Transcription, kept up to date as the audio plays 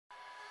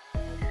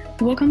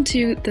Welcome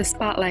to the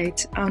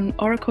Spotlight on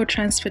Oracle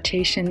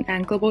Transportation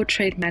and Global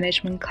Trade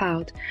Management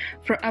Cloud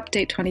for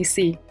Update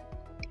 20C.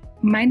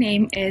 My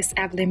name is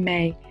Evelyn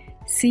May,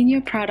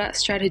 Senior Product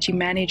Strategy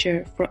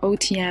Manager for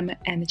OTM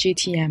and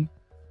GTM.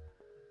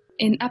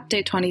 In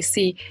Update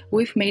 20C,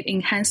 we've made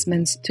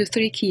enhancements to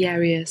three key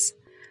areas: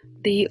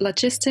 the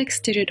Logistics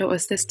Digital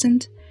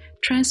Assistant,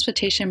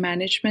 Transportation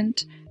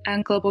Management,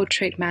 and Global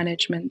Trade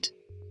Management.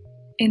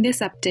 In this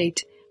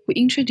update, we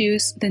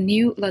introduce the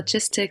new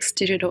Logistics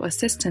Digital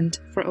Assistant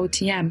for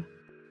OTM.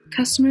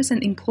 Customers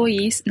and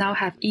employees now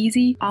have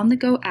easy,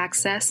 on-the-go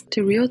access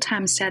to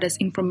real-time status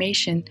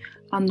information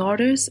on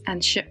orders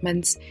and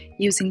shipments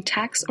using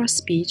text or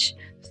speech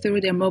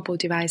through their mobile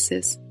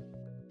devices.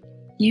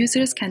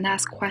 Users can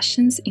ask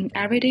questions in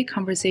everyday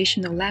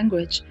conversational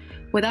language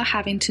without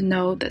having to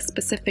know the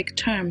specific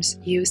terms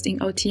used in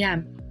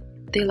OTM.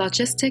 The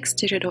Logistics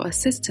Digital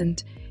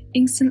Assistant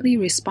instantly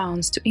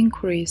responds to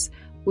inquiries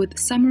with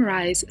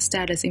summarized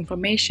status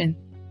information.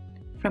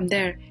 From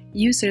there,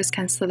 users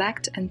can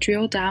select and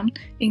drill down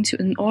into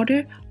an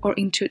order or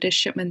into the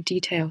shipment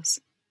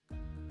details.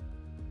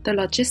 The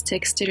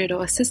Logistics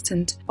Digital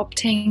Assistant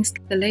obtains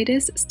the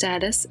latest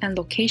status and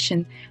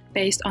location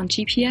based on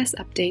GPS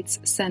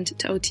updates sent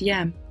to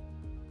OTM.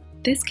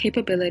 This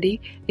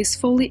capability is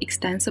fully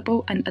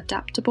extensible and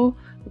adaptable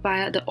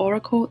via the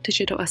Oracle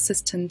Digital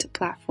Assistant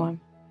platform.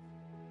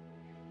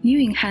 New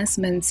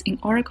enhancements in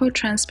Oracle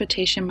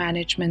Transportation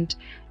Management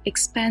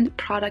expand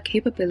product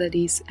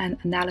capabilities and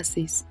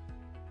analyses.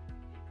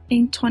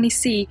 In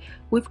 20C,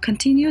 we've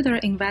continued our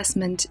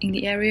investment in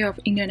the area of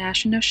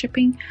international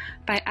shipping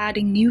by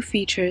adding new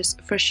features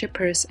for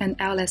shippers and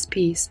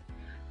LSPs,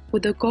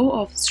 with the goal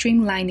of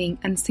streamlining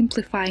and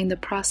simplifying the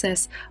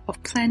process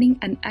of planning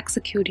and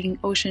executing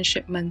ocean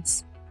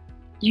shipments.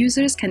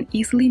 Users can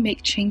easily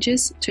make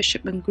changes to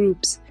shipment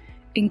groups,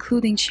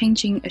 including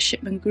changing a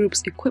shipment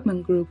group's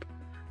equipment group,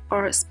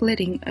 or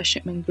splitting a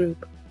shipment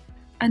group.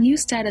 A new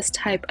status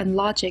type and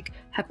logic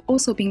have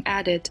also been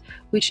added,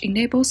 which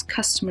enables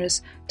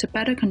customers to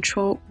better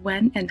control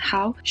when and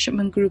how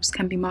shipment groups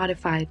can be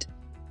modified.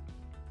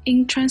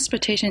 In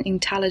Transportation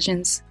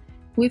Intelligence,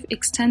 we've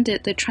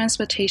extended the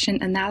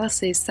Transportation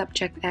Analysis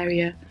subject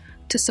area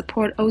to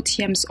support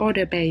OTM's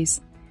order base,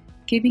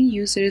 giving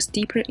users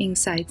deeper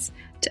insights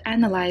to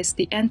analyze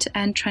the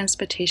end-to-end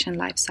transportation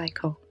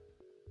lifecycle.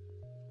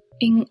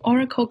 In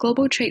Oracle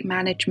Global Trade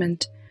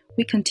Management,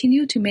 we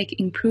continue to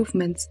make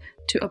improvements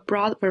to a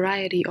broad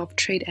variety of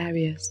trade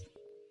areas.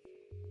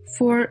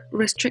 For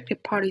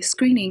restricted party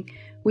screening,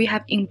 we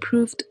have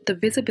improved the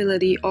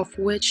visibility of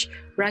which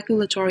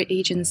regulatory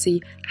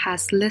agency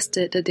has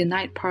listed the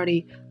denied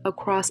party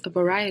across a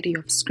variety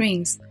of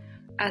screens,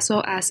 as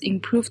well as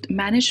improved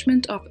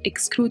management of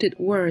excluded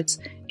words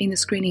in the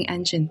screening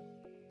engine.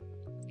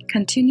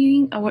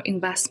 Continuing our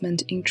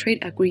investment in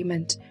trade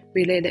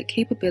agreement-related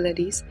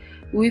capabilities,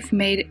 we've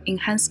made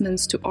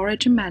enhancements to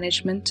origin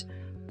management,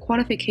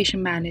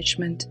 qualification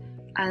management,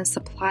 and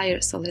supplier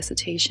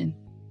solicitation.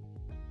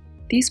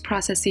 These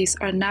processes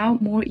are now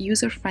more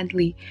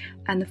user-friendly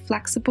and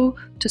flexible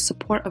to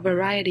support a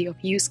variety of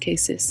use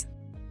cases.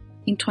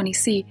 In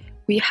 20C,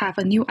 we have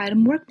a new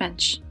item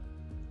workbench.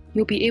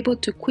 You'll be able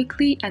to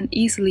quickly and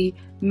easily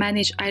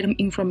manage item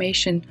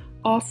information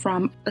all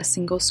from a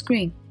single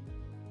screen.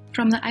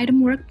 From the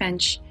item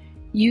workbench,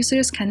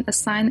 users can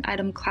assign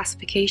item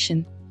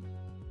classification,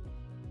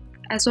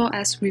 as well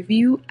as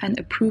review and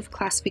approve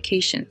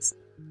classifications.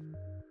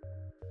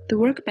 The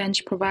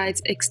workbench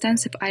provides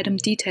extensive item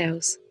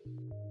details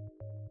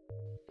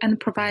and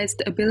provides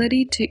the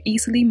ability to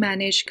easily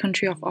manage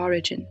country of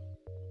origin.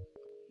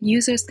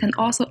 Users can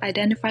also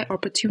identify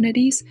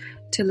opportunities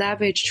to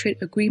leverage trade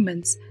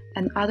agreements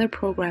and other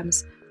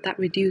programs that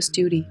reduce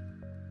duty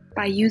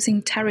by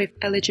using tariff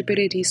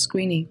eligibility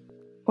screening,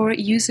 or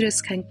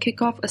users can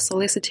kick off a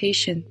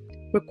solicitation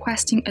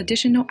requesting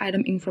additional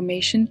item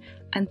information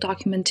and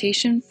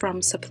documentation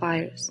from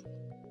suppliers.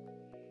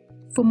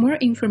 For more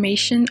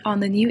information on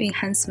the new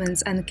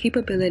enhancements and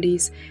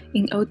capabilities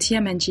in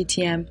OTM and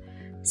GTM,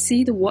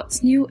 see the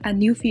What's New and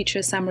New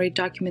Feature Summary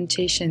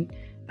documentation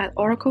at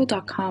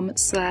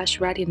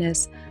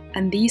oracle.com/readiness,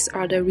 and these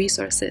are the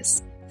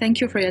resources.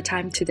 Thank you for your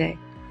time today.